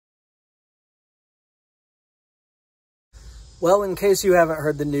Well, in case you haven't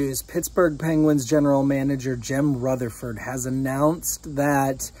heard the news, Pittsburgh Penguins general manager Jim Rutherford has announced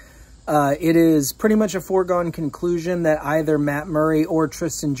that it is pretty much a foregone conclusion that either Matt Murray or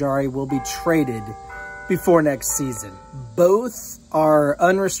Tristan Jarry will be traded before next season. Both are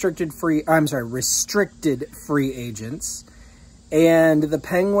restricted free agents. And the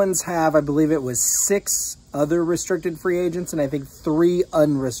Penguins have, I believe it was 6 other restricted free agents and I think 3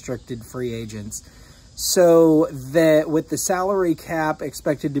 unrestricted free agents. So that with the salary cap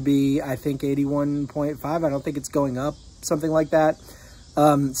expected to be, I think, 81.5, I don't think it's going up, something like that.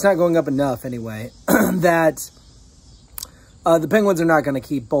 It's not going up enough anyway, that the Penguins are not going to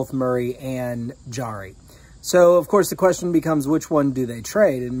keep both Murray and Jarry. So, of course, the question becomes which one do they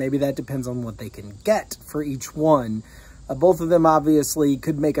trade? And maybe that depends on what they can get for each one. Both of them obviously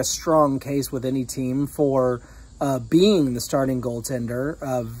could make a strong case with any team for being the starting goaltender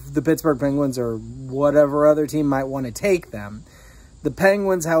of the Pittsburgh Penguins or whatever other team might want to take them. The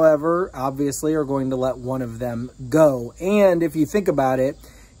Penguins, however, obviously are going to let one of them go. And if you think about it,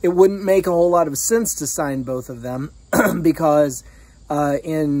 it wouldn't make a whole lot of sense to sign both of them because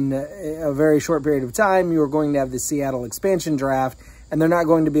in a very short period of time, you're going to have the Seattle expansion draft, and they're not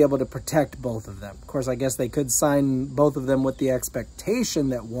going to be able to protect both of them. Of course, I guess they could sign both of them with the expectation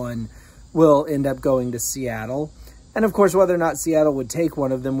that one will end up going to Seattle. And of course, whether or not Seattle would take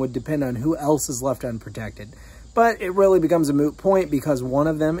one of them would depend on who else is left unprotected. But it really becomes a moot point because one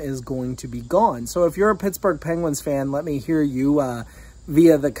of them is going to be gone. So if you're a Pittsburgh Penguins fan, let me hear you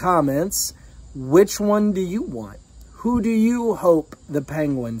via the comments. Which one do you want? Who do you hope the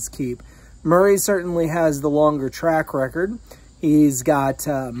Penguins keep? Murray certainly has the longer track record. He's got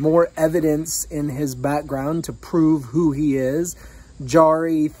more evidence in his background to prove who he is.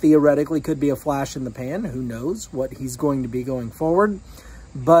 Jarry theoretically could be a flash in the pan. Who knows what he's going to be going forward.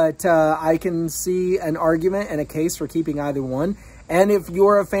 But I can see an argument and a case for keeping either one. And if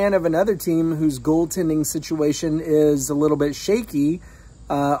you're a fan of another team whose goaltending situation is a little bit shaky,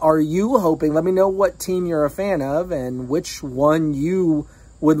 are you hoping? Let me know what team you're a fan of and which one you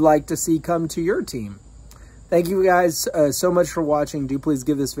would like to see come to your team. Thank you guys so much for watching. Do please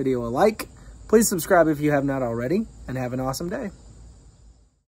give this video a like. Please subscribe if you have not already, and have an awesome day.